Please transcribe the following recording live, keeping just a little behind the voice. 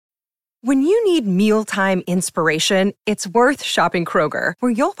When you need mealtime inspiration, it's worth shopping Kroger,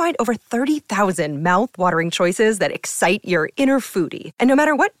 where you'll find over 30,000 mouth-watering choices that excite your inner foodie. And no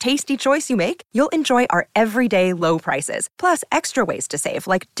matter what tasty choice you make, you'll enjoy our everyday low prices, plus extra ways to save,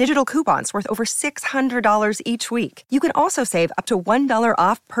 like digital coupons worth over $600 each week. You can also save up to $1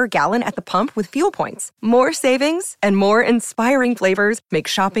 off per gallon at the pump with fuel points. More savings and more inspiring flavors make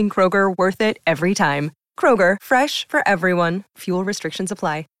shopping Kroger worth it every time. Kroger, fresh for everyone. Fuel restrictions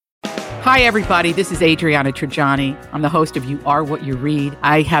apply. Hi, everybody. This is Adriana Trajani. I'm the host of You Are What You Read.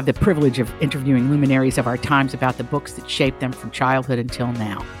 I have the privilege of interviewing luminaries of our times about the books that shaped them from childhood until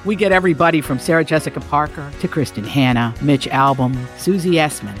now. We get everybody from Sarah Jessica Parker to Kristen Hanna, Mitch Albom, Susie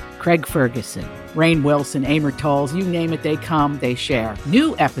Essman, Craig Ferguson, Rainn Wilson, Amor Tolls, you name it, they come, they share.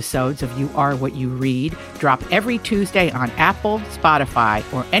 New episodes of You Are What You Read drop every Tuesday on Apple, Spotify,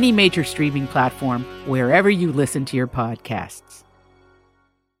 or any major streaming platform wherever you listen to your podcasts.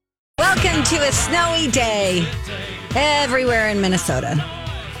 Welcome to a snowy day everywhere in Minnesota.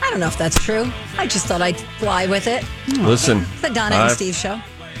 I don't know if that's true. I just thought I'd fly with it. Listen, It's the Donna and Steve show.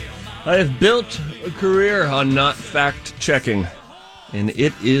 I have built a career on not fact-checking, and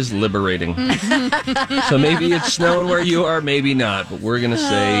it is liberating. So maybe it's snowing where you are, maybe not, but we're going to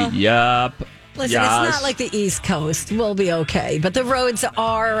say, yup. Listen, yes. It's not like the East Coast. We'll be okay. But the roads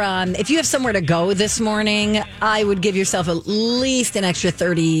are, if you have somewhere to go this morning, I would give yourself at least an extra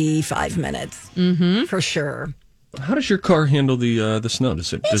 35 minutes. Mm-hmm. For sure. How does your car handle the snow?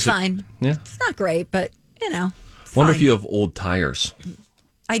 Does it? It's fine. Yeah. It's not great, but, Wonder fine. if you have old tires.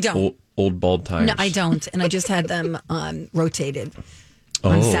 I don't. Old bald tires. No, I don't. And I just had them rotated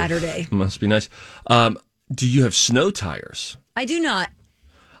on Saturday. Must be nice. Do you have snow tires? I do not.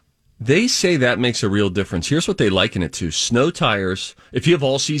 They say that makes a real difference. Here's what they liken it to. Snow tires, if you have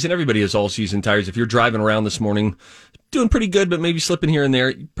all season, everybody has all season tires. If you're driving around this morning, doing pretty good, but maybe slipping here and there,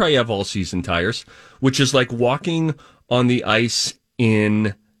 you probably have all season tires, which is like walking on the ice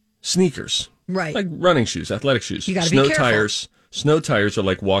in sneakers. Right. Like running shoes, athletic shoes. You gotta be careful. Snow tires are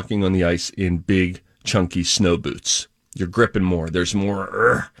like walking on the ice in big, chunky snow boots. You're gripping more. There's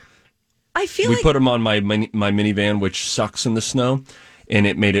more. I feel we put them on my minivan, which sucks in the snow. And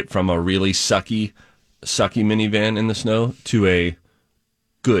it made it from a really sucky minivan in the snow to a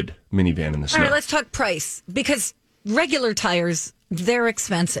good minivan in the snow. All right, let's talk price. Because regular tires, they're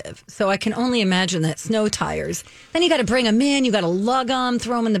expensive. So I can only imagine that snow tires. Then you got to bring them in. You got to lug them,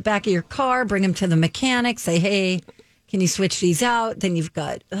 throw them in the back of your car, bring them to the mechanic, say, hey, can you switch these out? Then you've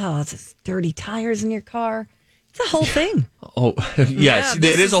got, it's dirty tires in your car. It's a whole thing. Oh, yes, it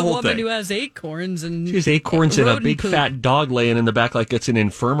is a whole woman thing. Who has acorns and she has acorns and a big poop. fat dog laying in the back like it's an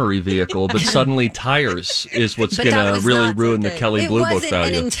infirmary vehicle, but suddenly tires is what's going to really ruin the Kelly Blue Book value. It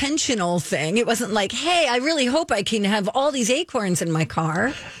wasn't an intentional thing. It wasn't like, hey, I really hope I can have all these acorns in my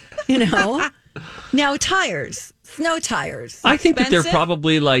car. Now tires, snow tires. I think that they're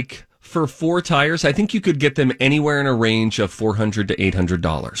probably like, for 4 tires, I think you could get them anywhere in a range of $400 to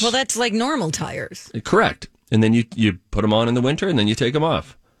 $800. Well, that's like normal tires. Correct. And then you put them on in the winter, and then you take them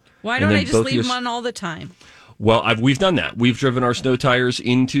off. Why don't I just leave them on all the time? Well, we've done that. We've driven our snow tires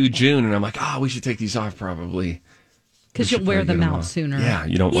into June, and I'm like, we should take these off probably. Because you'll wear them out sooner. Yeah,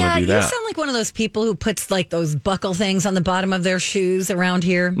 you don't want to do that. You sound like one of those people who puts like those buckle things on the bottom of their shoes around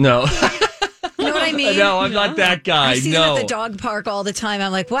here. No. You know what I mean? No, I'm not that guy. I see them at the dog park all the time.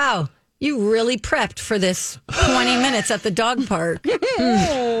 I'm like, wow, you really prepped for this 20 minutes at the dog park.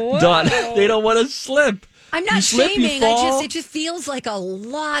 Don, they don't want to slip. I'm not shaming. It just feels like a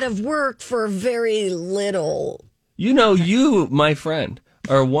lot of work for very little. You, my friend,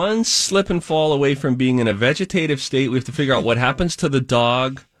 are one slip and fall away from being in a vegetative state. We have to figure out what happens to the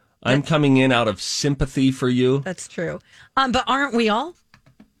dog. I'm coming in out of sympathy for you. That's true. But aren't we all?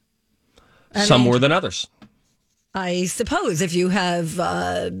 Some more than others. I suppose if you have,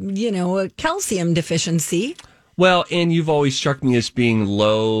 a calcium deficiency. Well, and you've always struck me as being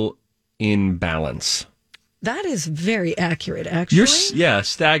low in balance. That is very accurate, actually. You're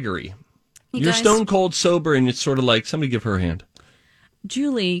staggery. You're stone cold sober, and it's sort of like, somebody give her a hand.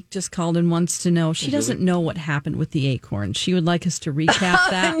 Julie just called and wants to know. She doesn't know what happened with the acorn. She would like us to recap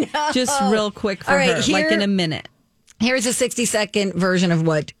that just real quick for her, like in a minute. Here's a 60-second version of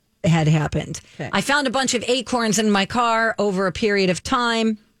what had happened. Okay. I found a bunch of acorns in my car over a period of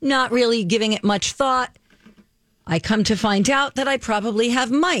time, not really giving it much thought. I come to find out that I probably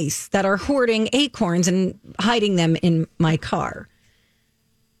have mice that are hoarding acorns and hiding them in my car.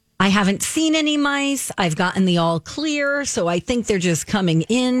 I haven't seen any mice. I've gotten the all clear, so I think they're just coming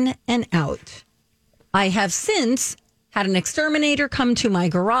in and out. I have since had an exterminator come to my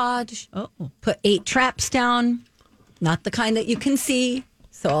garage, put 8 traps down, not the kind that you can see,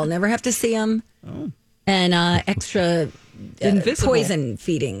 so I'll never have to see them. Oh. And extra poison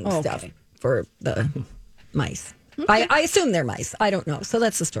feeding stuff for the mice. Okay. I assume they're mice. I don't know. So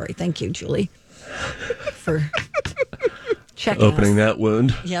that's the story. Thank you, Julie, for checking opening that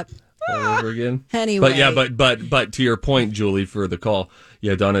wound. Yep. All over again. Anyway. But to your point, Julie, for the call,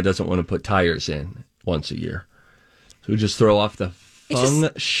 Donna doesn't want to put tires in once a year. So we just throw off the feng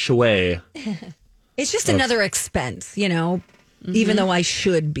shui. It's just another expense, even though I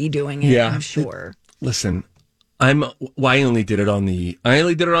should be doing it, I'm sure. Listen, I only did it on the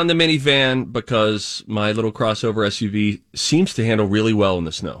minivan because my little crossover SUV seems to handle really well in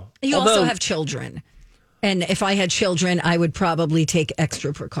the snow. You also have children. And if I had children, I would probably take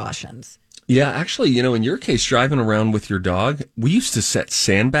extra precautions. Yeah, actually, in your case, driving around with your dog, we used to set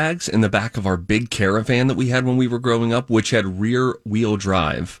sandbags in the back of our big Caravan that we had when we were growing up, which had rear wheel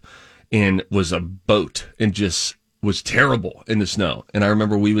drive and was a boat and just was terrible in the snow. And I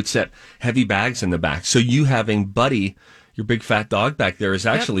remember we would set heavy bags in the back. So you having Buddy, your big fat dog back there, is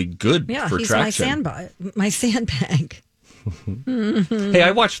actually good for traction. Yeah, he's my sandbag. Hey,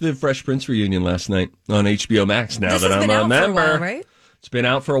 I watched the Fresh Prince reunion last night on HBO Max. Now that I'm a member, for a while, right? It's been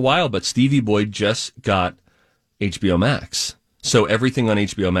out for a while, but Stevie Boy just got HBO Max, so everything on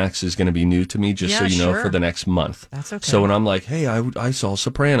HBO Max is going to be new to me. Just so you know, for the next month. That's okay. So when I'm like, hey, I saw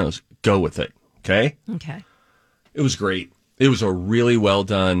Sopranos, go with it. Okay. It was great. It was a really well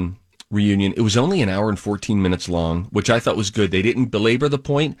done reunion. It was only an hour and 14 minutes long, which I thought was good. They didn't belabor the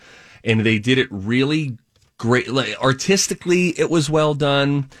point, and they did it really great. Like, artistically, it was well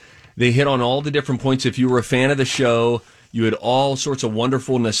done. They hit on all the different points. If you were a fan of the show, you had all sorts of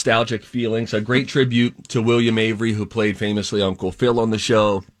wonderful nostalgic feelings. A great tribute to William Avery, who played famously Uncle Phil on the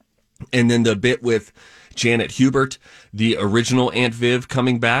show. And then the bit with Janet Hubert, the original Aunt Viv,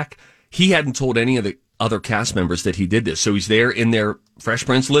 coming back. He hadn't told any of the other cast members that he did this. So he's there in their Fresh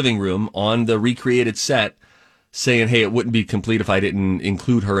Prince living room on the recreated set saying, hey, it wouldn't be complete if I didn't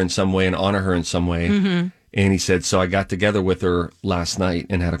include her in some way and honor her in some way. Mm-hmm. And he said, so I got together with her last night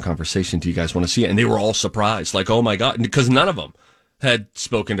and had a conversation. Do you guys want to see it? And they were all surprised, like, oh my God, because none of them had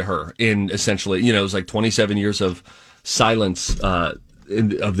spoken to her in essentially, it was like 27 years of silence of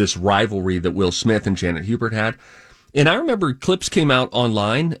this rivalry that Will Smith and Janet Hubert had. And I remember clips came out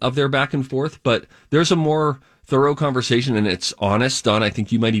online of their back and forth, but there's a more thorough conversation and it's honest. Don, I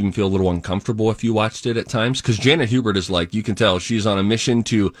think you might even feel a little uncomfortable if you watched it at times, because Janet Hubert is like, you can tell she's on a mission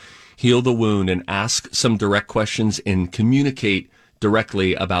to heal the wound and ask some direct questions and communicate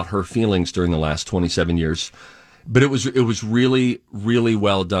directly about her feelings during the last 27 years. But it was really, really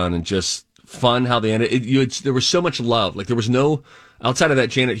well done and just fun how they ended. There was so much love. Like, there was no, outside of that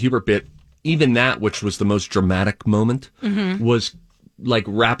Janet Hubert bit, even that, which was the most dramatic moment, was like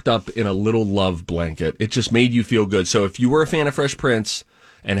wrapped up in a little love blanket. It just made you feel good. So if you were a fan of Fresh Prince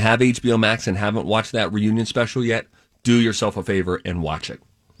and have HBO Max and haven't watched that reunion special yet, do yourself a favor and watch it.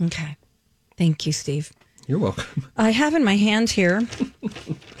 Okay. Thank you, Steve. You're welcome. I have in my hand here.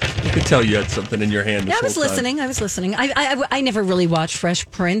 I could tell you had something in your hand. I was listening. I never really watched Fresh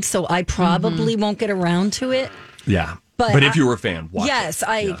Prince, so I probably won't get around to it. Yeah. But if you were a fan, watch it.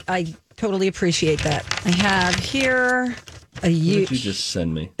 I totally appreciate that. I have here what did you just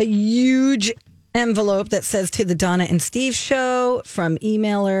send me? A huge envelope that says to the Donna and Steve show from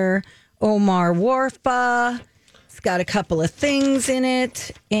emailer Omar Warfa. It's got a couple of things in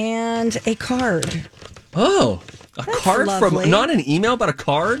it and a card. Oh, a card lovely. From, not an email, but a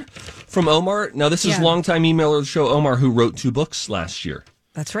card from Omar. Now, this is longtime emailer of the show, Omar, who wrote 2 books last year.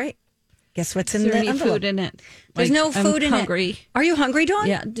 That's right. Guess what's in the envelope? Food in it? There's no food in it. Are you hungry, Dawn?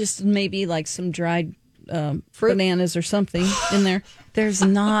 Yeah, just maybe like some dried fruit, bananas or something in there. There's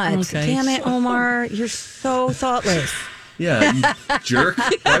not. Okay. Damn it, Omar. You're so thoughtless. Yeah, you jerk.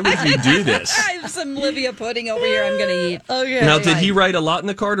 Why would you do this? I have some Livia pudding over here I'm going to eat. Okay. Now, did he write a lot in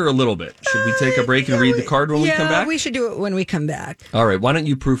the card or a little bit? Should we take a break and read the card when we come back? Yeah, we should do it when we come back. All right. Why don't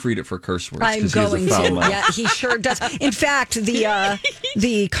you proofread it for curse words? I'm going to. Yeah, he sure does. In fact,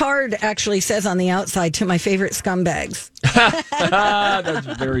 the card actually says on the outside, to my favorite scumbags. That's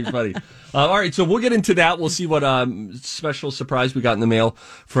very funny. All right, so we'll get into that. We'll see what special surprise we got in the mail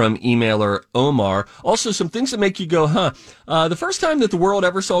from emailer Omar. Also, some things that make you go, huh? The first time that the world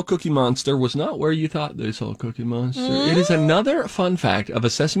ever saw Cookie Monster was not where you thought they saw Cookie Monster. It is another fun fact of a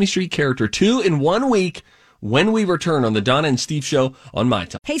Sesame Street character. 2 in 1 week when we return on the Donna and Steve Show on My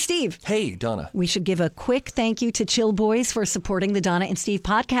Talk. Hey, Steve. Hey, Donna. We should give a quick thank you to Chill Boys for supporting the Donna and Steve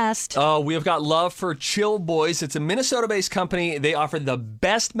podcast. We have got love for Chill Boys. It's a Minnesota-based company. They offer the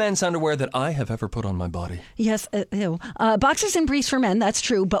best men's underwear that I have ever put on my body. Yes, boxers and briefs for men, that's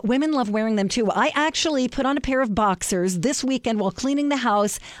true, but women love wearing them too. I actually put on a pair of boxers this weekend while cleaning the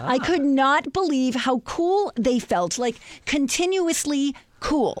house. I could not believe how cool they felt, like continuously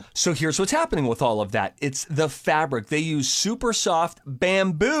cool. So here's what's happening with all of that. It's the fabric. They use super soft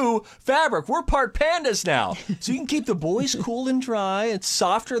bamboo fabric. We're part pandas now. So you can keep the boys cool and dry. It's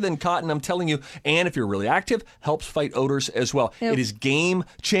softer than cotton, I'm telling you. And if you're really active, helps fight odors as well. Yep. It is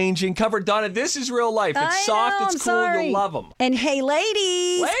game-changing covered. Donna, this is real life. It's soft, it's cool, you'll love them. And hey,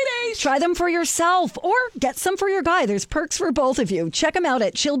 ladies, try them for yourself or get some for your guy. There's perks for both of you. Check them out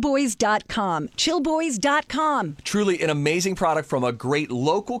at chillboys.com. Chillboys.com. Truly an amazing product from a great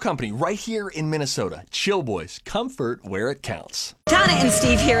local company right here in Minnesota. Chill Boys, comfort where it counts. Donna and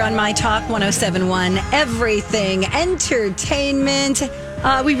Steve here on My Talk 107.1, everything entertainment.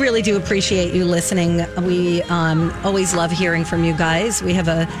 We really do appreciate you listening. We always love hearing from you guys. We have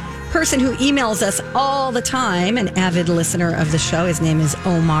a person who emails us all the time, an avid listener of the show. His name is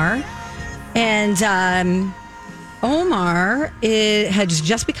Omar. And Omar has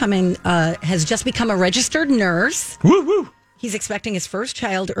just become a registered nurse. Woo woo. He's expecting his first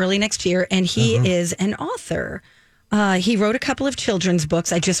child early next year, and he is an author. He wrote a couple of children's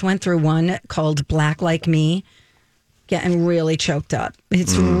books. I just went through one called Black Like Me, getting really choked up.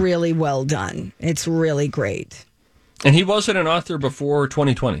 It's really well done. It's really great. And he wasn't an author before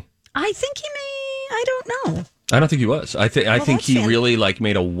 2020. I think he may. I don't know. I don't think he was. I think he really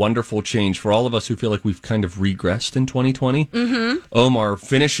made a wonderful change for all of us who feel like we've kind of regressed in 2020. Mm-hmm. Omar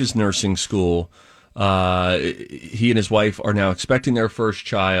finishes nursing school. He and his wife are now expecting their first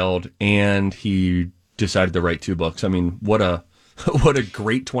child, and he decided to write 2 books. I mean, what a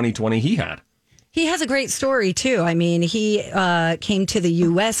great 2020 he had. He has a great story, too. I mean, he came to the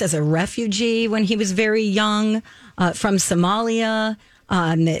U.S. as a refugee when he was very young from Somalia,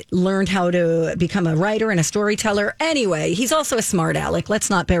 learned how to become a writer and a storyteller. Anyway, he's also a smart aleck. Let's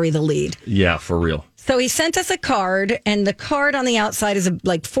not bury the lead. Yeah, for real. So he sent us a card, and the card on the outside is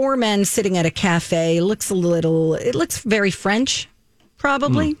like 4 men sitting at a cafe. It looks very French,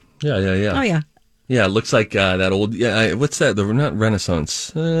 probably. Yeah. Oh, yeah. Yeah, it looks like that old, what's that? Not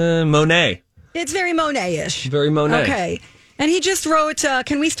Renaissance, Monet. It's very Monet-ish. Very Monet. Okay. And he just wrote,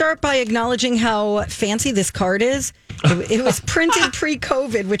 can we start by acknowledging how fancy this card is? It was printed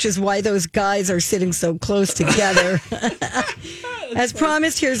pre-COVID, which is why those guys are sitting so close together. As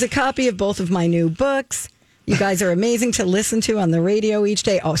promised, here's a copy of both of my new books. You guys are amazing to listen to on the radio each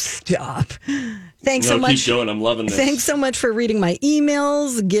day. Oh, stop. Thanks so much. Keep going. I'm loving this. Thanks so much for reading my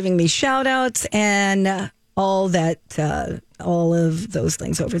emails, giving me shout outs, and all of those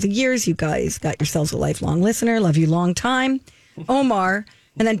things over the years. You guys got yourselves a lifelong listener. Love you long time. Omar.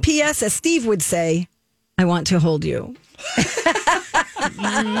 And then P.S., as Steve would say, I want to hold you.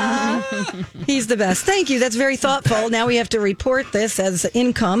 He's the best. Thank you. That's very thoughtful. Now we have to report this as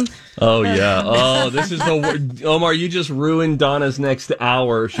income. Oh, yeah. Oh, this is Omar, you just ruined Donna's next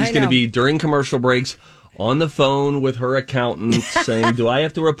hour. She's going to be, during commercial breaks, on the phone with her accountant saying, do I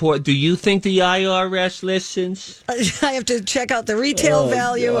have to report? Do you think the IRS listens? I have to check out the retail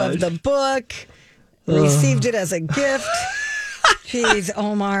value of the book. Received it as a gift. Jeez,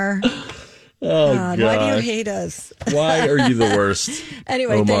 Omar. Oh, God. Why do you hate us? Why are you the worst?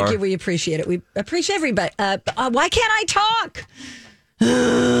 Anyway, Omar. Thank you. We appreciate it. We appreciate everybody. Why can't I talk?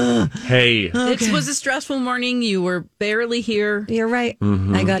 Hey. Okay. It was a stressful morning. You were barely here. You're right.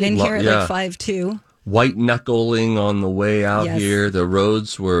 Mm-hmm. I got in here at like 5:02. White knuckling on the way out here. The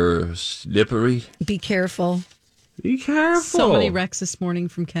roads were slippery. Be careful. Be careful. So many wrecks this morning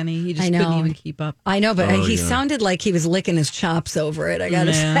from Kenny. He just couldn't even keep up. I know, but he sounded like he was licking his chops over it. I got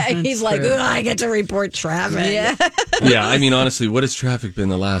to say. He's like, I get to report traffic. Yeah. Yeah, I mean, honestly, what has traffic been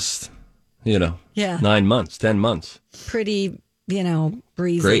the last, 9 months, 10 months? Pretty,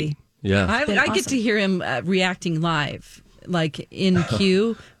 breezy. Great. Yeah. I awesome. get to hear him reacting live, like in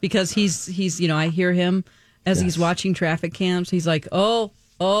queue, because he's I hear him as he's watching traffic cams. He's like, oh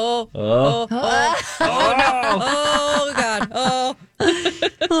no. Oh, God. Oh.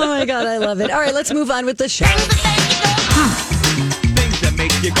 Oh, my God. I love it. All right, let's move on with the show. Things that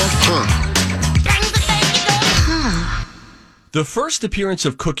make you go, The first appearance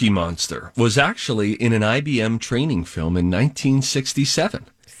of Cookie Monster was actually in an IBM training film in 1967.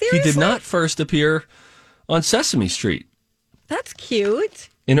 Seriously? He did not first appear on Sesame Street. That's cute.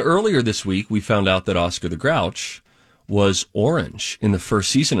 And earlier this week, we found out that Oscar the Grouch was Orange in the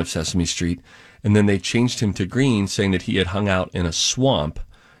first season of Sesame Street. And then they changed him to green, saying that he had hung out in a swamp,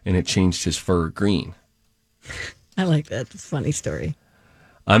 and it changed his fur green. I like that. It's a funny story.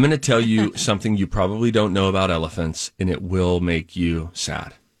 I'm going to tell you something you probably don't know about elephants, and it will make you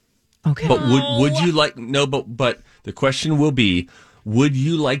sad. Okay. But would you like, no, but the question will be, would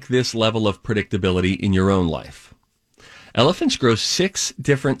you like this level of predictability in your own life? Elephants grow 6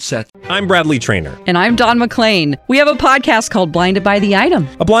 different sets. I'm Bradley Trainer. And I'm Don McClain. We have a podcast called Blinded by the Item.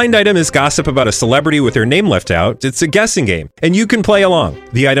 A blind item is gossip about a celebrity with their name left out. It's a guessing game, and you can play along.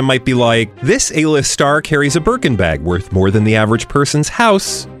 The item might be like, this A-list star carries a Birkin bag worth more than the average person's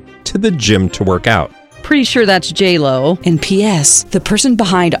house to the gym to work out. Pretty sure that's J-Lo. And P.S. the person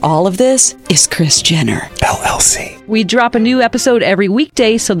behind all of this is Kris Jenner, LLC. We drop a new episode every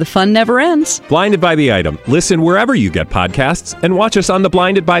weekday so the fun never ends. Blinded by the Item. Listen wherever you get podcasts and watch us on the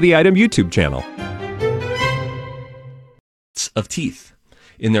Blinded by the Item YouTube channel. Of teeth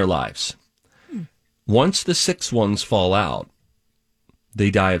in their lives. Once the 6 ones fall out, they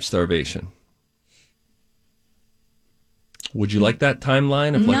die of starvation. Would you like that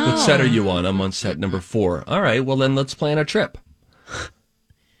timeline of what set are you on? I'm on set number 4. All right, well then let's plan a trip.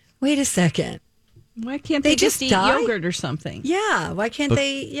 Wait a second. Why can't they just eat yogurt or something? Yeah. Why can't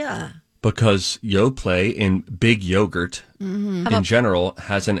they? Yeah. Because Yoplait in big yogurt in general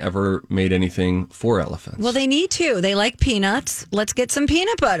hasn't ever made anything for elephants. Well, they need to. They like peanuts. Let's get some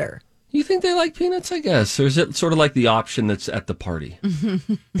peanut butter. You think they like peanuts, I guess? Or is it sort of like the option that's at the party?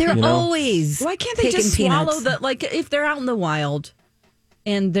 They're always Why can't they just peanuts. swallow like if they're out in the wild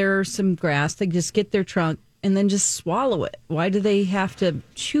and there's some grass, they just get their trunk and then just swallow it. Why do they have to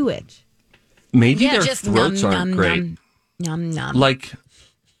chew it? Maybe their just throats nom, aren't nom, great. Nom, nom. Like,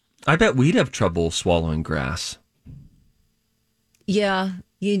 I bet we'd have trouble swallowing grass. Yeah,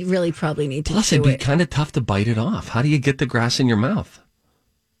 you really probably need to Plus, chew it'd be it. kind of tough to bite it off. How do you get the grass in your mouth?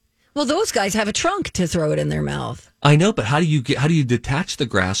 Well, those guys have a trunk to throw it in their mouth. I know, but how do you detach the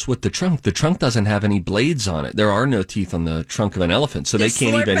grass with the trunk? The trunk doesn't have any blades on it. There are no teeth on the trunk of an elephant, so they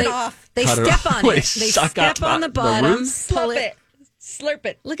can't even They cut step off. on it. They suck step out on the bottom, roots. pull it. Slurp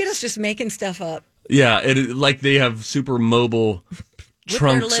it. Look at us just making stuff up. Yeah, like they have super mobile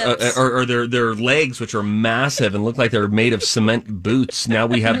trunks, their lips. or their legs, which are massive and look like they're made of cement boots. Now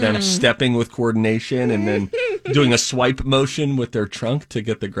we have them stepping with coordination and then doing a swipe motion with their trunk to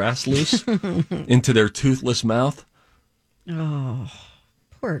get the grass loose into their toothless mouth. Oh,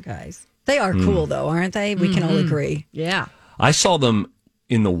 poor guys. They are cool, though, aren't they? We can all agree. Yeah. I saw them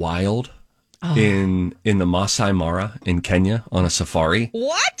in the wild in the Masai Mara in Kenya on a safari.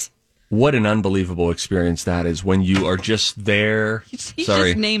 What? What an unbelievable experience that is when you are just there. He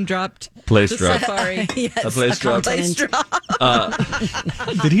Sorry. just name dropped Place the drop. safari. Yes, A place drop. continent.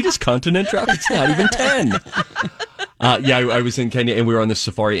 Did he just continent drop? It's not even 10. Yeah, I was in Kenya and we were on this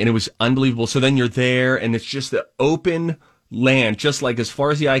safari and it was unbelievable. So then you're there and it's just the open land, just like as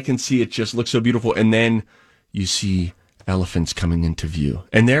far as the eye can see, it just looks so beautiful. And then you see elephants coming into view.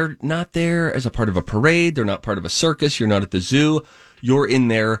 And they're not there as a part of a parade. They're not part of a circus. You're not at the zoo. You're in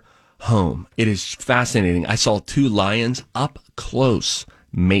their home. It is fascinating. I saw 2 lions up close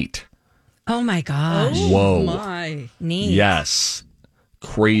mate. Oh, my gosh. Whoa. My. Neat. Yes.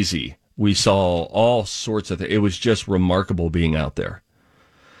 Crazy. We saw all sorts of things. It was just remarkable being out there.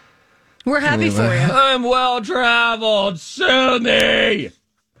 We're happy for you. I'm well traveled. Sue me.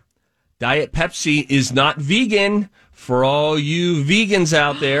 Diet Pepsi is not vegan for all you vegans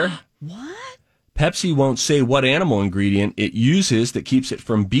out there. What? Pepsi won't say what animal ingredient it uses that keeps it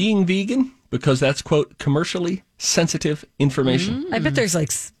from being vegan because that's, quote, commercially sensitive information. I bet there's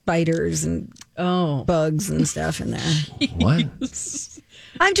like spiders and bugs and stuff in there. What?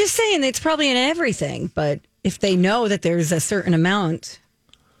 I'm just saying it's probably in everything, but if they know that there's a certain amount,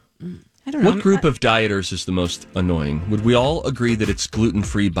 I don't know. What group of dieters is the most annoying? Would we all agree that it's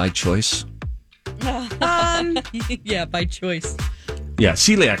gluten-free by choice? Yeah, by choice. Yeah,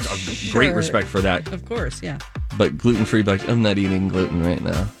 celiac, great respect for that. Of course, yeah. But gluten-free by... I'm not eating gluten right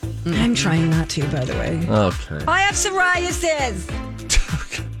now. I'm trying not to, by the way. Okay. I have psoriasis.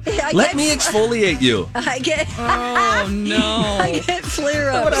 Let me exfoliate you. I get. Oh, no. I get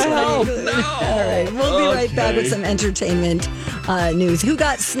flare-ups. What the hell? All right, we'll be right back with some entertainment news. Who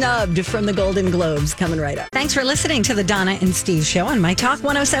got snubbed from the Golden Globes? Coming right up. Thanks for listening to the Donna and Steve Show on My Talk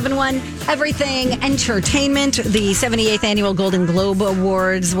 107.1 Everything Entertainment. The 78th Annual Golden Globe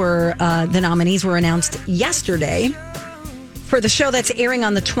Awards were the nominees were announced yesterday for the show that's airing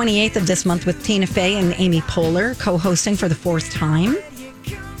on the 28th of this month with Tina Fey and Amy Poehler co-hosting for the 4th time.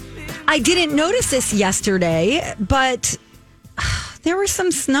 I didn't notice this yesterday, but there were some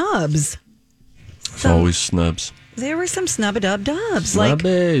snubs. It's always snubs. there were some snub-a-dub-dubs.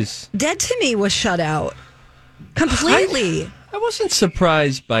 Snubbies. Like, Dead to Me was shut out completely. I wasn't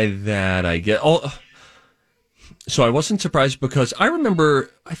surprised by that, I guess. So I wasn't surprised because I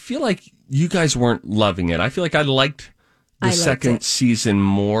feel like you guys weren't loving it. I feel like I liked the second season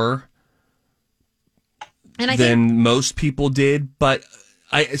more than most people did, but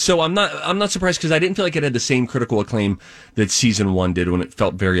I'm not surprised because I didn't feel like it had the same critical acclaim that season 1 did when it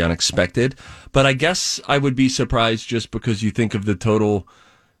felt very unexpected. But I guess I would be surprised just because you think of the total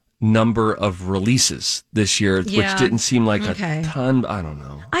number of releases this year, which didn't seem like a ton. I don't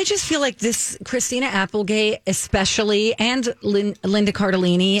know. I just feel like this Christina Applegate, especially, and Linda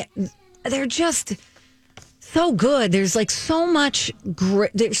Cardellini, they're just so good. There's like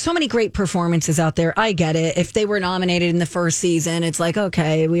there's so many great performances out there. I get it. If they were nominated in the first season, it's like,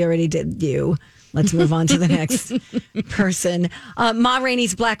 okay, we already did you. Let's move on to the next person. Ma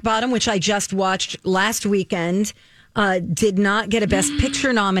Rainey's Black Bottom, which I just watched last weekend, did not get a Best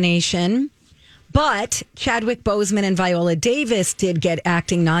Picture nomination, but Chadwick Boseman and Viola Davis did get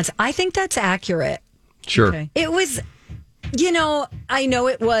acting nods. I think that's accurate. Sure. Okay. It was,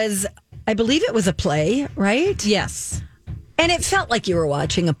 I believe it was a play, right? Yes. And it felt like you were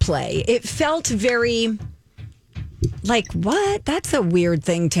watching a play. It felt very like, what? That's a weird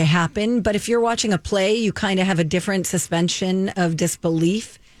thing to happen. But if you're watching a play, you kind of have a different suspension of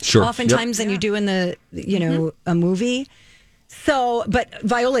disbelief. Sure. Oftentimes than you do in the, a movie. So, but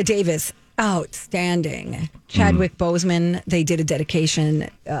Viola Davis, outstanding. Chadwick Boseman, they did a dedication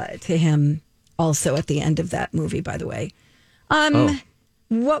to him also at the end of that movie, by the way.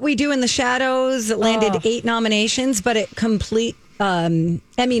 What We Do in the Shadows landed 8 nominations, but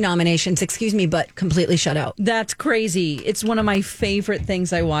Emmy nominations, but completely shut out. That's crazy. It's one of my favorite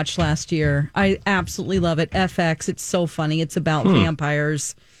things I watched last year. I absolutely love it. FX. It's so funny. It's about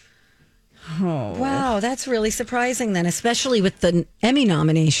vampires. Oh. Wow, that's really surprising then, especially with the Emmy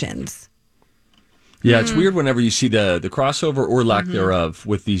nominations. Yeah, it's weird whenever you see the crossover or lack thereof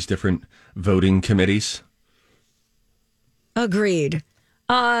with these different voting committees. Agreed.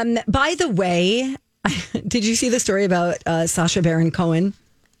 By the way, did you see the story about Sacha Baron Cohen?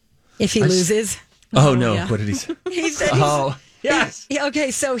 If he loses? Oh, no. Yeah. What did he say? He said yes.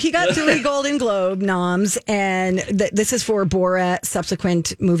 Okay, so he got 3 Golden Globe noms, and this is for Borat's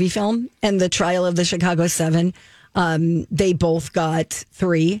subsequent movie film and the Trial of the Chicago 7. They both got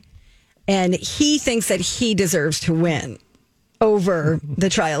 3, and he thinks that he deserves to win over the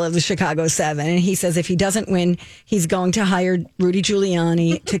Trial of the Chicago 7. And he says if he doesn't win, he's going to hire Rudy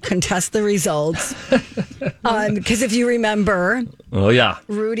Giuliani to contest the results. Because if you remember,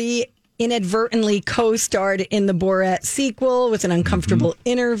 Rudy inadvertently co-starred in the Borat sequel with an uncomfortable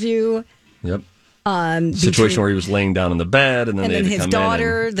interview. Yep. Situation where he was laying down in the bed, and then his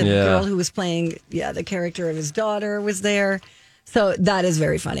daughter, the girl who was playing, the character of his daughter was there. So that is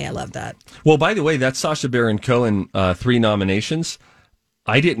very funny. I love that. Well, by the way, that's Sacha Baron Cohen, 3 nominations.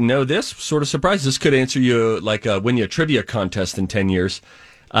 I didn't know this. Sort of surprised. This could answer you win you a trivia contest in 10 years.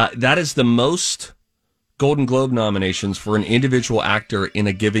 That is the most Golden Globe nominations for an individual actor in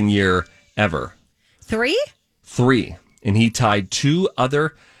a given year ever. 3? 3. And he tied 2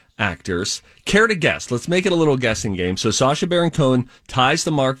 other actors. Care to guess? Let's make it a little guessing game. So Sacha Baron Cohen ties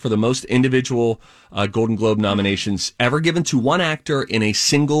the mark for the most individual Golden Globe nominations ever given to one actor in a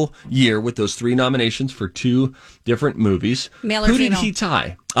single year with those 3 nominations for 2 different movies. Male or Who female? did he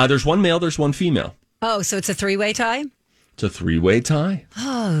tie? There's 1 male, there's 1 female. Oh, so it's a 3-way tie? It's a 3-way tie.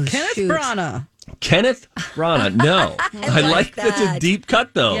 Oh, Kenneth shoot. Branagh. Kenneth Branagh. No. I like that. It's a deep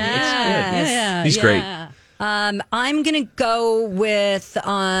cut, though. Yes. It's good. Yeah, He's great. I'm going to go with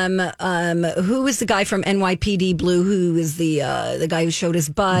who was the guy from NYPD Blue, who is the guy who showed his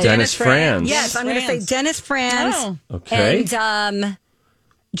butt? Dennis Franz. Yes, I'm going to say Dennis Franz. Oh. Okay. And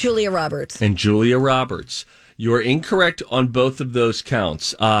Julia Roberts. And Julia Roberts. You are incorrect on both of those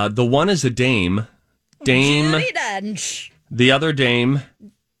counts. The one is a dame. Judi Dench. The other dame.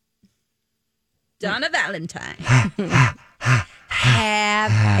 Donna Valentine.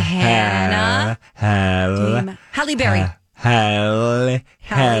 Hannah. Halle Berry.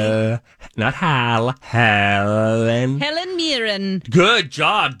 Not Helen. Helen Mirren. Good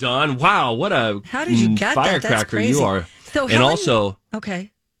job, Don. Wow, what a How did you get that? That's firecracker crazy. you are. So and Helen- also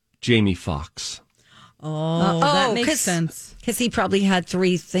Okay. Jamie Foxx. That makes sense. Because he probably had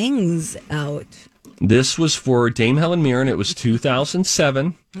 3 things out. This was for Dame Helen Mirren. It was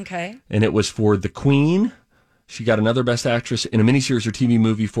 2007. Okay. And it was for The Queen. She got another Best Actress in a miniseries or TV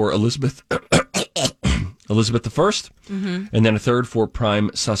movie for Elizabeth Elizabeth I, and then a third for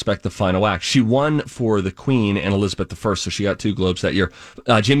Prime Suspect: The Final Act. She won for The Queen and Elizabeth I, so she got 2 Globes that year.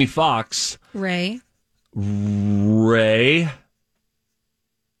 Jamie Foxx, Ray. Ray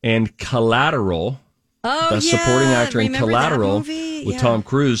and Collateral. Best Supporting Actor in Collateral with Tom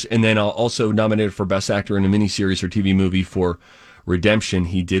Cruise, and then also nominated for Best Actor in a Miniseries or TV Movie for Redemption.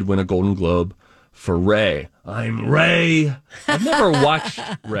 He did win a Golden Globe for Ray. I'm Ray. I've never watched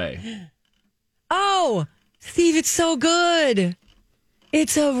Ray. Oh, Steve, it's so good.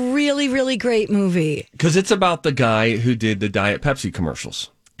 It's a really, really great movie. Because it's about the guy who did the Diet Pepsi commercials.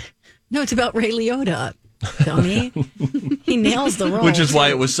 No, it's about Ray Liotta. Dummy. He nails the role. Which is why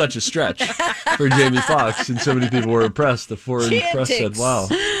it was such a stretch for Jamie Foxx, and so many people were impressed. The foreign press said, wow,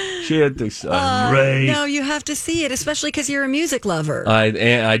 she had this Ray. No, you have to see it, especially because you're a music lover. I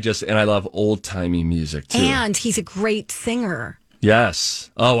love old-timey music, too. And he's a great singer. Yes.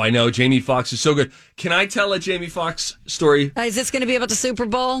 Oh, I know. Jamie Foxx is so good. Can I tell a Jamie Foxx story? Is this going to be about the Super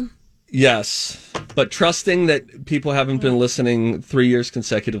Bowl? Yes, but trusting that people haven't been listening 3 years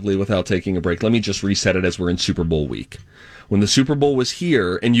consecutively without taking a break. Let me just reset it as we're in Super Bowl week. When the Super Bowl was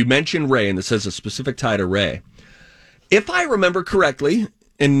here, and you mentioned Ray, and this has a specific tie to Ray. If I remember correctly,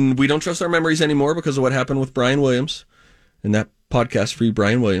 and we don't trust our memories anymore because of what happened with Brian Williams, and that podcast free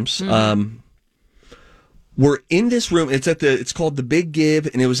Brian Williams, we're in this room. It's called The Big Give,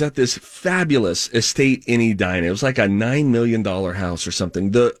 and it was at this fabulous estate in Edina. It was like a $9 million house or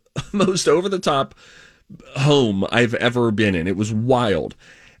something. The most over-the-top home I've ever been in. It was wild.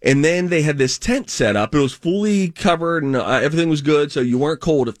 And then they had this tent set up. It was fully covered, and everything was good, so you weren't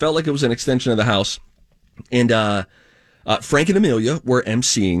cold. It felt like it was an extension of the house. And Frank and Amelia were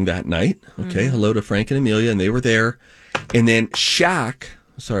emceeing that night. Okay, hello to Frank and Amelia, and they were there. And then Shaq...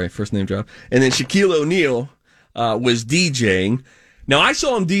 Sorry, first name drop. And then Shaquille O'Neal was DJing. Now, I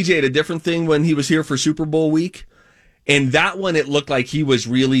saw him DJ at a different thing when he was here for Super Bowl week. And that one, it looked like he was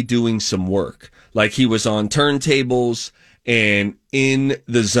really doing some work. Like he was on turntables and in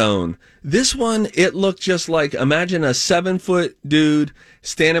the zone. This one, it looked just like, imagine a 7-foot dude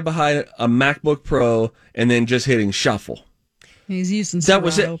standing behind a MacBook Pro and then just hitting shuffle. He's using that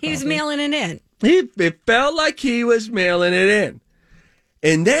was it. He was mailing it in. It felt like he was mailing it in.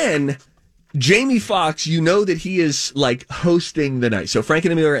 And then Jamie Foxx, you know that he is like hosting the night. So Frank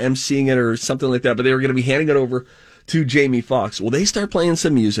and Amelia are emceeing it or something like that, but they were going to be handing it over to Jamie Foxx. Well, they start playing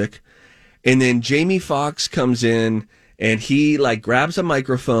some music, and then Jamie Foxx comes in and he like grabs a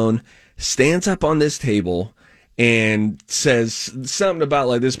microphone, stands up on this table, and says something about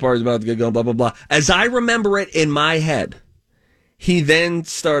like this party's about to get going, blah, blah, blah. As I remember it in my head, he then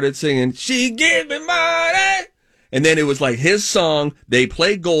started singing, "She gives me money." And then it was like his song. They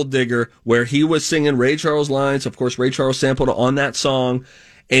played Gold Digger, where he was singing Ray Charles lines. Of course, Ray Charles sampled on that song.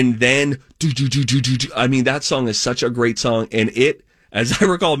 And then, I mean, that song is such a great song. And it, as I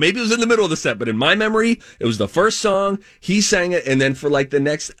recall, maybe it was in the middle of the set, but in my memory, it was the first song. He sang it. And then for like the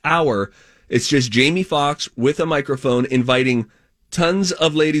next hour, it's just Jamie Foxx with a microphone inviting tons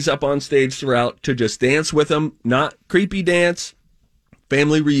of ladies up on stage throughout to just dance with him. Not creepy dance,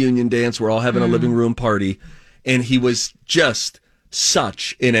 family reunion dance. We're all having a living room party. And he was just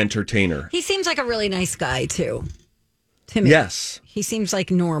such an entertainer. He seems like a really nice guy, too. To me. Yes. He seems like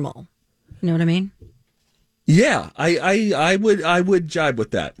normal. You know what I mean? Yeah, I would jibe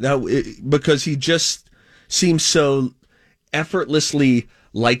with that. Because he just seems so effortlessly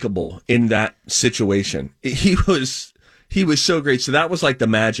likable in that situation. He was so great. So that was like the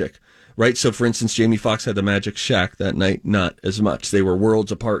magic, right? So for instance, Jamie Foxx had the Magic Shack that night, not as much. They were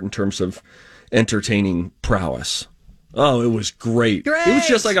worlds apart in terms of entertaining prowess. Oh, it was great. It was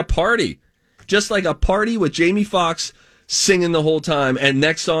just like a party. Just like a party with Jamie Foxx singing the whole time. And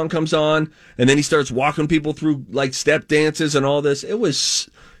next song comes on, and then he starts walking people through like step dances and all this. It was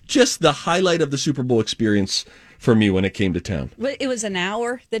just the highlight of the Super Bowl experience for me when it came to town. It was an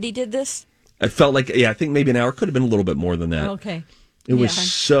hour that he did this? I felt like, I think maybe an hour. Could have been a little bit more than that. Okay. It was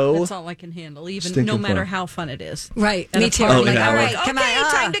so... That's all I can handle, even no matter how fun it is. Right, At me a too. party. Like, an all hour. right, come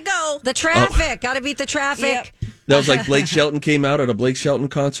on. Time to go. The traffic. Got to beat the traffic. Yep. That was like Blake Shelton came out at a Blake Shelton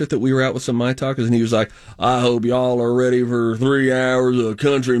concert that we were at with some My Talkers, and he was like, "I hope y'all are ready for 3 hours of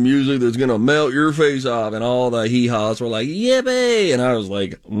country music that's going to melt your face off." And all the hee-haws were like, "Yippee!" And I was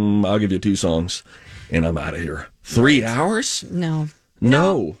like, "I'll give you 2 songs, and I'm out of here." 3 hours? No.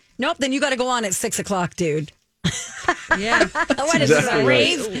 Nope. Then you got to go on at 6 o'clock, dude. Yeah. What is this, a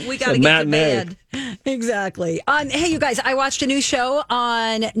rave? We got to get to bed. Exactly. Hey, you guys, I watched a new show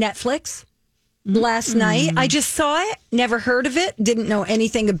on Netflix last night. I just saw it, never heard of it, didn't know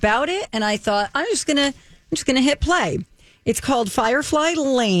anything about it, and I thought I'm just gonna hit play. It's called Firefly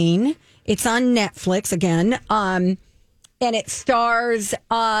Lane. It's on Netflix again, and it stars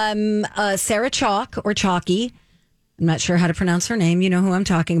Sarah Chalke or Chalky, I'm not sure how to pronounce her name. You know who I'm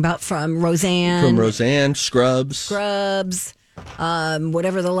talking about from Roseanne. From Roseanne, Scrubs.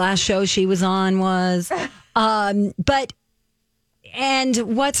 Whatever the last show she was on was. And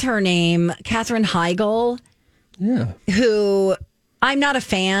what's her name? Katherine Heigl. Yeah. Who I'm not a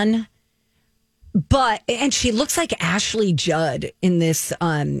fan, and she looks like Ashley Judd in this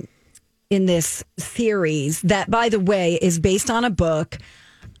series that, by the way, is based on a book.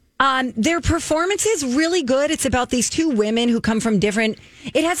 Their performance is really good. It's about these two women who come from different.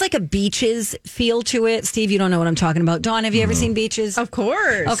 It has like a Beaches feel to it. Steve, you don't know what I'm talking about. Dawn, have you ever seen Beaches? Of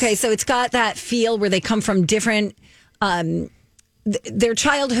course. Okay, so it's got that feel where they come from different. They're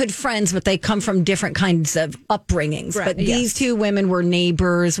childhood friends, but they come from different kinds of upbringings. Right, but these two women were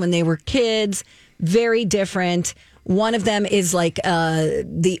neighbors when they were kids. Very different. One of them is like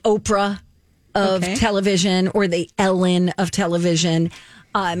the Oprah of television or the Ellen of television.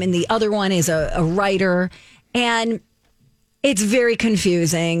 And the other one is a writer. And it's very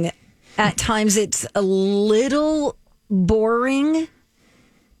confusing. At times, it's a little boring.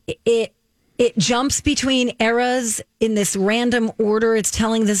 It jumps between eras in this random order. It's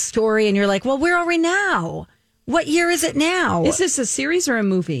telling this story, and you're like, well, where are we now? What year is it now? Is this a series or a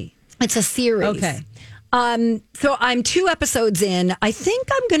movie? It's a series. Okay. So I'm 2 episodes in. I think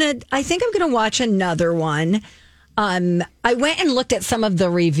I'm gonna watch another one. I went and looked at some of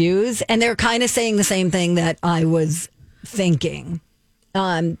the reviews, and they're kind of saying the same thing that I was thinking.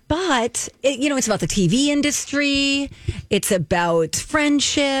 But it's about the TV industry. It's about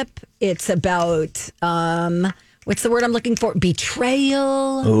friendship. It's about what's the word I'm looking for?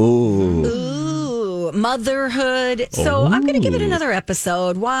 Betrayal. Ooh, motherhood. So I'm going to give it another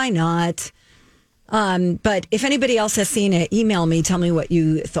episode. Why not? But if anybody else has seen it, email me. Tell me what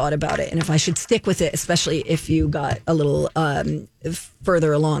you thought about it, and if I should stick with it, especially if you got a little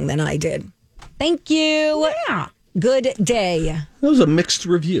further along than I did. Thank you. Yeah. Good day. That was a mixed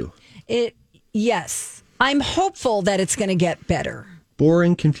review. Yes. I'm hopeful that it's going to get better.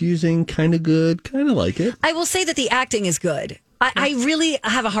 Boring, confusing, kind of good, kind of like it. I will say that the acting is good. I really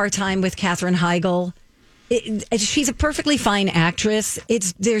have a hard time with Katherine Heigl. She's a perfectly fine actress.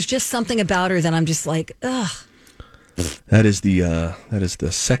 There's just something about her that I'm just like, ugh. That is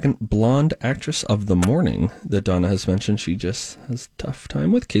the second blonde actress of the morning that Donna has mentioned. She just has a tough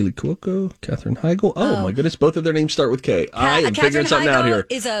time with Kaylee Cuoco, Katherine Heigl. Oh my goodness, both of their names start with K. I am figuring something out here.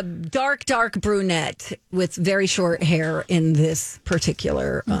 Is a dark brunette with very short hair in this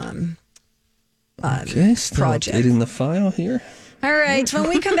particular still project. Updating the file here. All right, when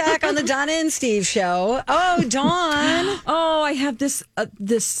we come back on the Donna and Steve show. Oh, Dawn. Oh, I have this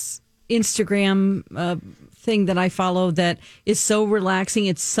Instagram thing that I follow that is so relaxing.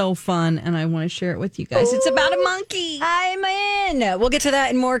 It's so fun, and I want to share it with you guys. It's about a monkey. I'm in. We'll get to that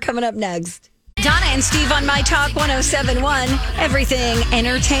and more coming up next. Donna and Steve on My Talk 107.1, everything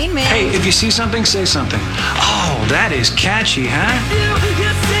entertainment. Hey, if you see something, say something. Oh, that is catchy, huh?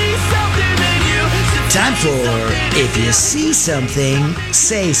 Time for If You See Something,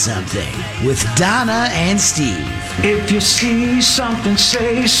 Say Something with Donna and Steve. If you see something,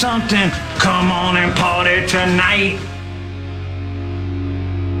 say something. Come on and party tonight.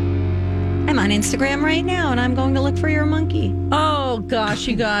 I'm on Instagram right now, and I'm going to look for your monkey. Oh, gosh,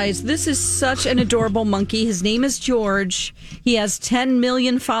 you guys. This is such an adorable monkey. His name is George. He has 10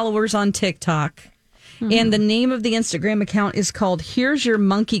 million followers on TikTok. And the name of the Instagram account is called Here's Your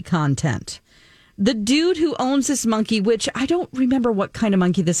Monkey Content. The dude who owns this monkey, which I don't remember what kind of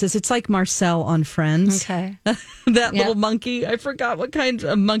monkey this is. It's like Marcel on Friends. Okay. That little monkey. I forgot what kind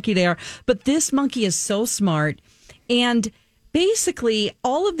of monkey they are. But this monkey is so smart. And basically,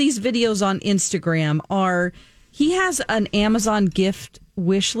 all of these videos on Instagram are, he has an Amazon gift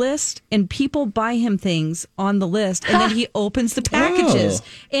wish list, and people buy him things on the list, and then he opens the packages.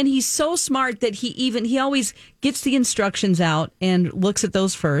 And he's so smart that he always gets the instructions out and looks at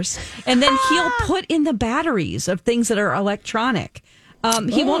those first, and then he'll put in the batteries of things that are electronic.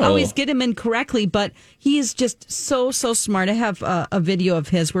 He won't always get them in correctly, but he is just so smart. I have a video of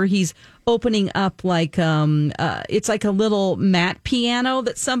his where he's opening up like it's like a little matte piano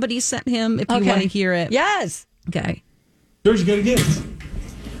that somebody sent him. If you want to hear it, yes. Okay. George, you got a gift.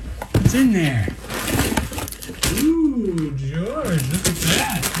 What's in there? Ooh, George, look at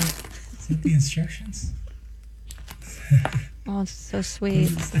that. Is that the instructions? Oh, it's so sweet.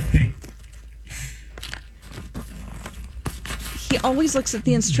 He always looks at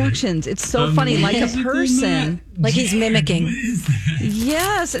the instructions. It's so funny, like a person. Like he's mimicking. What is that?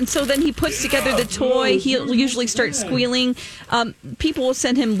 Yes, and so then he puts together the toy. He'll usually start squealing. People will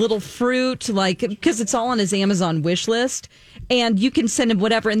send him little fruit, like, because it's all on his Amazon wish list. And you can send him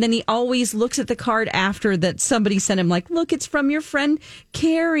whatever. And then he always looks at the card after that somebody sent him, like, look, it's from your friend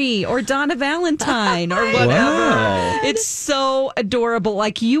Carrie or Donna Valentine or whatever. Wow. It's so adorable.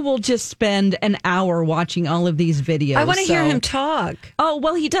 Like, you will just spend an hour watching all of these videos. I want to hear him talk. Oh,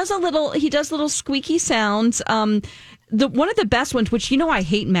 well, he does little squeaky sounds. One of the best ones, which, I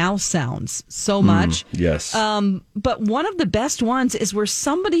hate mouth sounds so much. Yes. But one of the best ones is where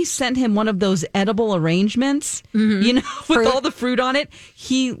somebody sent him one of those edible arrangements, with all the fruit on it.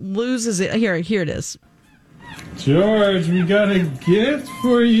 He loses it. Here it is. George, we got a gift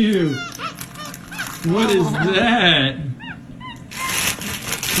for you. What is that?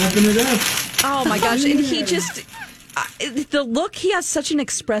 Open it up. Oh, my gosh. And he just... the look, he has such an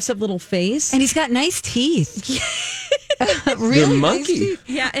expressive little face. And he's got nice teeth. Really? The monkey. Nice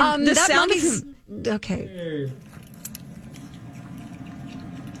yeah, and the sound of him... Okay.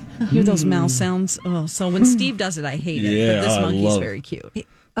 Hear those mouth sounds? Oh, so when Steve does it, I hate it. Yeah, but this I monkey's love very cute.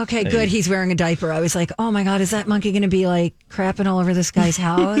 Okay, good. He's wearing a diaper. I was like, oh my God, is that monkey going to be like crapping all over this guy's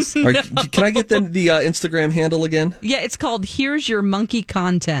house? All right, can I get the Instagram handle again? Yeah, it's called Here's Your Monkey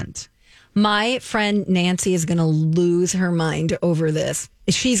Content. My friend Nancy is going to lose her mind over this.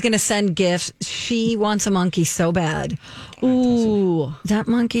 She's going to send gifts. She wants a monkey so bad. Ooh. That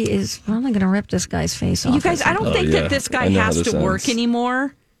monkey is probably going to rip this guy's face off. You guys, I don't think that this guy has to work sounds.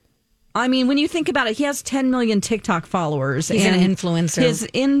 anymore. I mean, when you think about it, he has 10 million TikTok followers. He's and an influencer.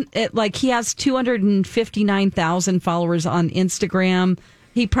 He has 259,000 followers on Instagram.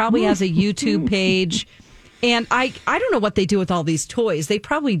 He probably has a YouTube page. And I don't know what they do with all these toys. They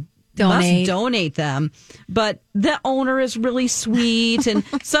probably must donate them. But the owner is really sweet. And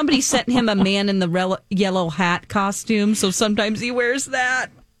somebody sent him a man in the yellow hat costume. So sometimes he wears that.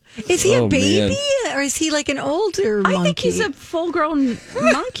 Is he a baby or is he like an older monkey? I think he's a full-grown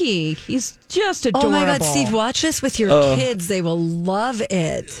monkey. He's just adorable. Oh my God, Steve, watch this with your kids. They will love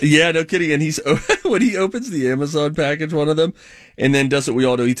it. Yeah, no kidding. And he's when he opens the Amazon package, one of them, and then does what we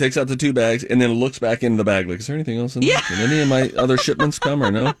all do. He takes out the 2 bags and then looks back into the bag like, is there anything else in there? Did any of my other shipments come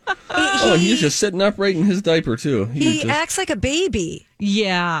or no? And he's just sitting upright in his diaper too. He acts like a baby.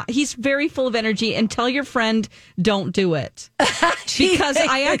 Yeah, he's very full of energy. And tell your friend, don't do it. Because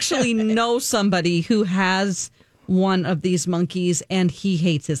I actually know somebody who has one of these monkeys and he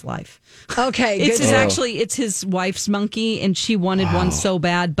hates his life. Okay, it's his wife's monkey and she wanted one so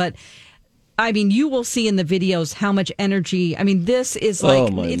bad. But I mean, you will see in the videos how much energy. I mean, this is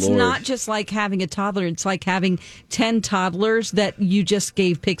like, it's Lord. not just like having a toddler. It's like having 10 toddlers that you just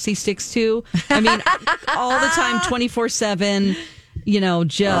gave pixie sticks to. I mean, all the time, 24/7.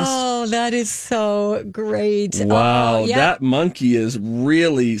 Just. Oh, that is so great. Wow, that monkey is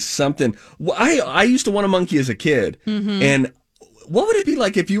really something. I used to want a monkey as a kid. Mm-hmm. And what would it be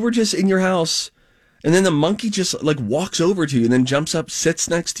like if you were just in your house and then the monkey just like walks over to you and then jumps up, sits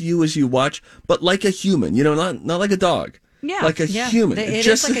next to you as you watch, but like a human, not like a dog. Yeah. Like a human. It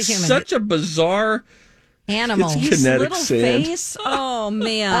just is like a human. Such a bizarre animal. It's kinetic little sand. face. Oh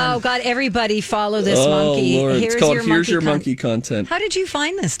man. Oh God! Everybody follow this monkey. Lord. Here's it's called your Here's monkey Your Monkey Content. How did you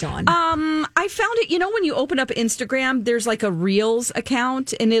find this, Dawn? I found it. When you open up Instagram, there's like a Reels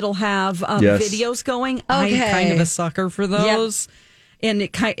account, and it'll have videos going. Okay. I'm kind of a sucker for those, and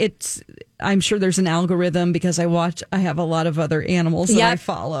it's. I'm sure there's an algorithm because I have a lot of other animals that I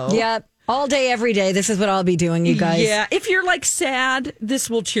follow. Yep. All day, every day. This is what I'll be doing, you guys. Yeah. If you're like sad, this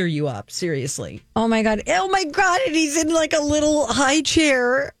will cheer you up. Seriously. Oh my God. And he's in like a little high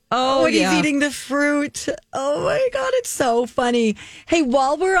chair. Oh, when he's eating the fruit. Oh my God. It's so funny. Hey,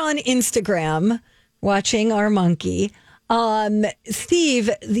 while we're on Instagram watching our monkey, Steve,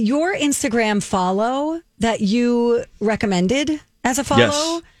 your Instagram follow that you recommended as a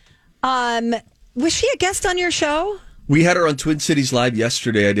follow, was she a guest on your show? We had her on Twin Cities Live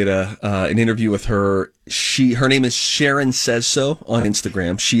yesterday. I did an interview with her. Her name is Sharon Says So on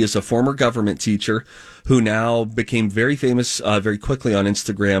Instagram. She is a former government teacher who now became very famous very quickly on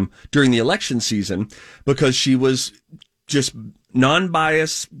Instagram during the election season because she was just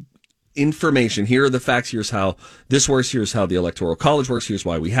non-biased information. Here are the facts. Here's how this works. Here's how the Electoral College works. Here's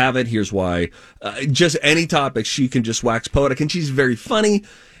why we have it. Here's why just any topic she can just wax poetic. And she's very funny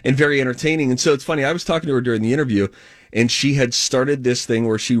and very entertaining. And so it's funny. I was talking to her during the interview and she had started this thing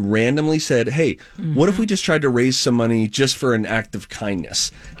where she randomly said, hey, what if we just tried to raise some money just for an act of kindness?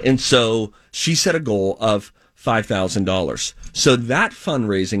 And so she set a goal of $5,000. So that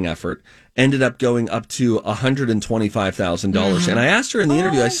fundraising effort ended up going up to $125,000. And I asked her in the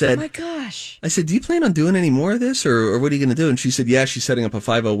interview, I said, oh my gosh. I said, do you plan on doing any more of this or what are you going to do? And she said, yeah, she's setting up a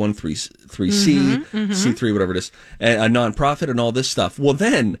 501c3, C3, whatever it is, a nonprofit and all this stuff. Well,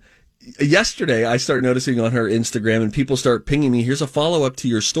 then yesterday I start noticing on her Instagram and people start pinging me, here's a follow-up to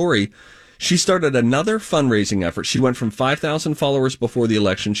your story. She started another fundraising effort. She went from 5,000 followers before the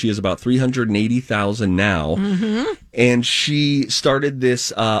election. She has about 380,000 now. Mm-hmm. And she started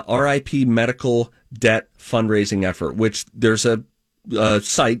this RIP Medical Debt fundraising effort, which there's a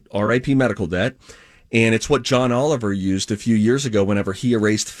site, RIP Medical Debt. And it's what John Oliver used a few years ago whenever he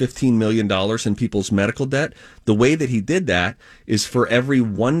erased $15 million in people's medical debt. The way that he did that is for every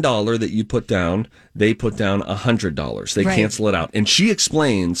 $1 that you put down, they put down $100. They cancel it out. And she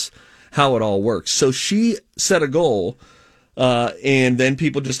explains how it all works. So she set a goal, and then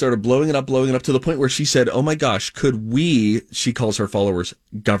people just started blowing it up to the point where she said, oh my gosh, could we, she calls her followers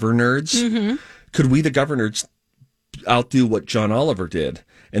governors, could we, the governors, outdo what John Oliver did?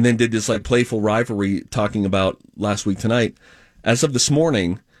 And then did this like playful rivalry talking about last week tonight. As of this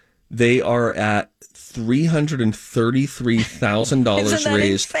morning, they are at $333,000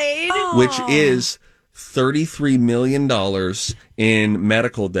 raised, which is $33 million in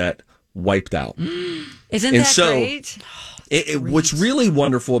medical debt wiped out. Isn't that great? What's really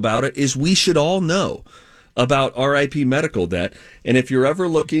wonderful about it is we should all know about RIP medical debt. And if you're ever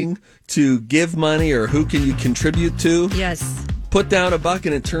looking to give money or who can you contribute to, yes, put down $1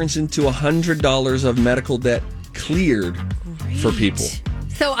 and it turns into $100 of medical debt cleared for people.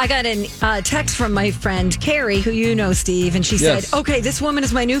 So I got a text from my friend Carrie, who you know, Steve, and she said, okay, this woman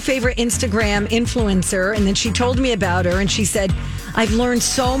is my new favorite Instagram influencer. And then she told me about her, and she said, I've learned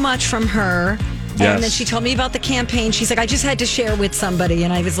so much from her. Yes. And then she told me about the campaign. She's like, I just had to share with somebody.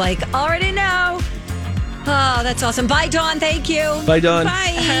 And I was like, already know. Oh, that's awesome. Bye, Dawn. Thank you. Bye, Dawn.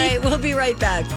 Bye. All right, we'll be right back.